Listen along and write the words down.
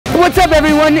What's up,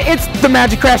 everyone? It's the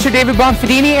Magic Crasher, David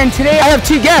Bonfadini, and today I have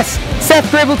two guests. Seth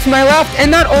Gribble to my left,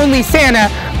 and not only Santa,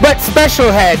 but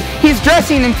Special Head. He's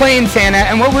dressing and playing Santa,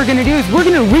 and what we're going to do is we're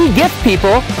going to re-gift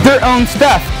people their own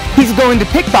stuff. He's going to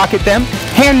pickpocket them,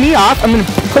 hand me off, I'm going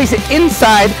to place it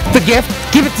inside the gift,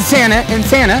 give it to Santa, and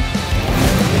Santa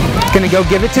is going to go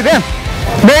give it to them.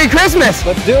 Merry Christmas!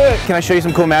 Let's do it! Can I show you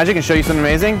some cool magic and show you something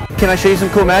amazing? Can I show you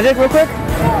some cool magic real quick?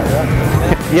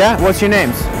 Yeah? What's your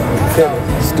names?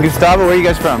 Gustavo, where are you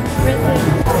guys from?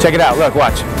 Check it out, look,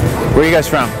 watch. Where are you guys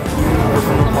from?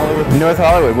 North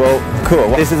Hollywood. Well, cool.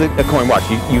 This is a coin, watch.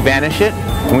 You vanish it,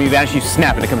 and when you vanish, you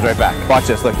snap it, it comes right back. Watch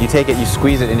this, look, you take it, you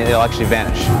squeeze it, and it'll actually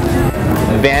vanish.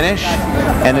 Vanish,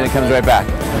 and then it comes right back.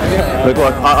 Look,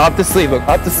 up the sleeve, look,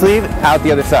 up the sleeve, out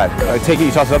the other side. Take it,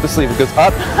 you toss it up the sleeve, it goes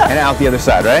up and out the other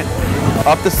side, right?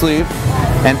 Up the sleeve,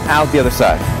 and out the other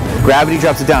side. Gravity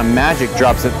drops it down, magic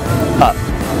drops it up.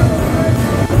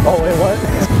 Oh, wait, what?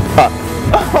 Up.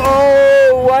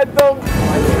 Oh, what the?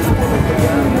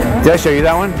 Did I show you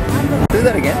that one? Do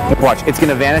that again. Watch, it's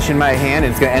gonna vanish in my hand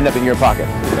and it's gonna end up in your pocket.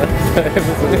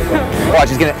 Watch,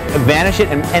 it's gonna vanish it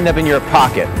and end up in your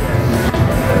pocket.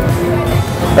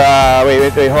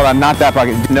 Wait, hold on, not that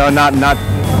pocket. No, not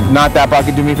that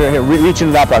pocket. Do me a favor, here, reach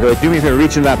into that pocket. Wait, do me a favor,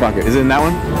 reach into that pocket. Is it in that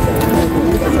one?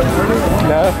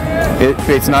 No.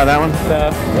 It's not that one? No.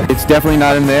 It's definitely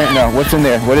not in there. No, what's in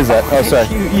there? What is that? Oh, sorry.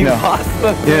 You no.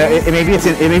 awesome. Yeah, maybe it's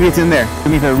in there. Do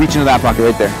me a favor, reach into that pocket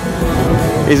right there.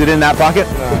 Is it in that pocket?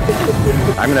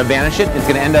 No. I'm gonna vanish it. It's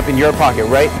gonna end up in your pocket,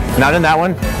 right? Not in that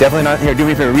one. Definitely not. Here, do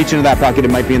me a favor, reach into that pocket.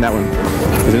 It might be in that one.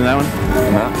 Is it in that one?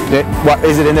 No. What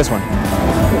is it in this one?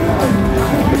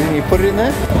 Didn't you put it in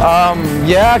there?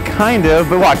 Yeah, kind of.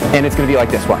 But watch, and it's gonna be like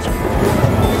this. Watch.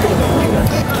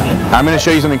 I'm gonna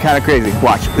show you something kind of crazy.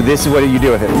 Watch. This is what you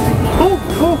do with it.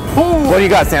 What do you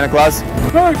got, Santa Claus?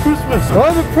 Merry Christmas!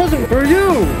 I have a present for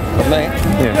you!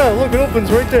 Yeah, look, it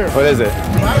opens right there. What is it?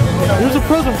 Here's a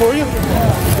present for you.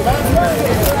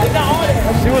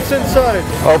 See what's inside.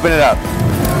 Open it up.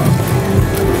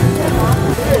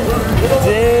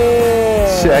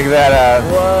 Damn! Check that out.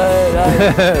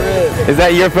 What? Is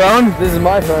that your phone? This is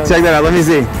my phone. Check that out. Let me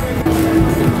see.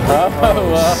 Oh, wow.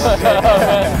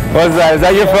 What's that? Is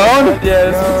that your phone?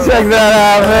 Yes. Check that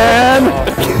out, man.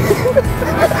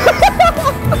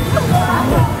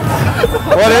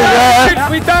 What is that?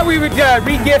 We thought we would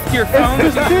re-gift your phone.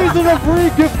 It's the season of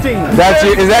re-gifting. That's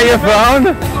you. Is that your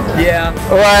phone? Yeah.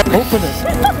 What? Open it.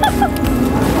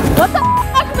 What the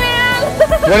fuck, man?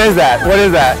 What is that? What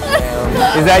is that?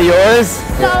 Is that yours?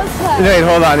 That was fun. Wait,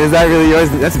 hold on. Is that really yours?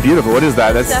 That's beautiful. What is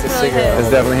that? That's Definitely his. That's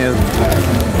definitely his.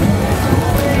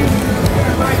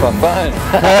 For fun.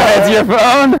 It's your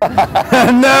phone?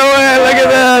 No way! Look at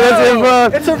that! That's your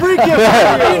phone. It's a re-gift.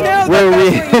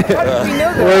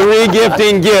 We're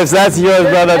re-gifting gifts. That's yours,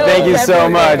 brother. Thank you so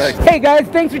much. Hey guys,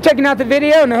 thanks for checking out the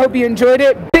video, and I hope you enjoyed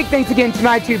it. Big thanks again to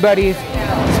my two buddies.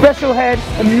 Special Head,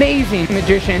 amazing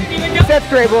magician. Seth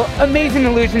Gribble, amazing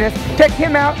illusionist. Check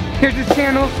him out. Here's his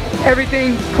channel.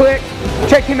 Everything, click.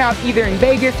 Check him out either in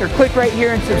Vegas or click right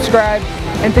here and subscribe.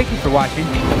 And thank you for watching.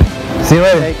 See you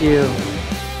later. Thank you.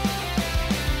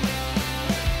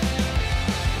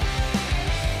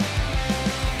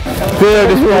 Dude,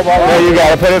 there you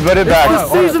got it. Put it back.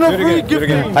 It's the season of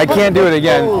re-gifting. I can't do it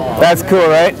again. That's cool,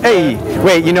 right? Hey,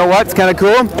 wait, you know what's kind of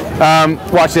cool?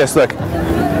 Watch this, look.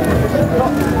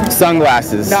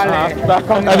 Sunglasses. Are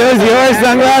those yours,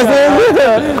 sunglasses?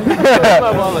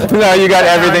 No, you got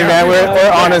everything, man.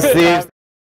 We're honest thieves.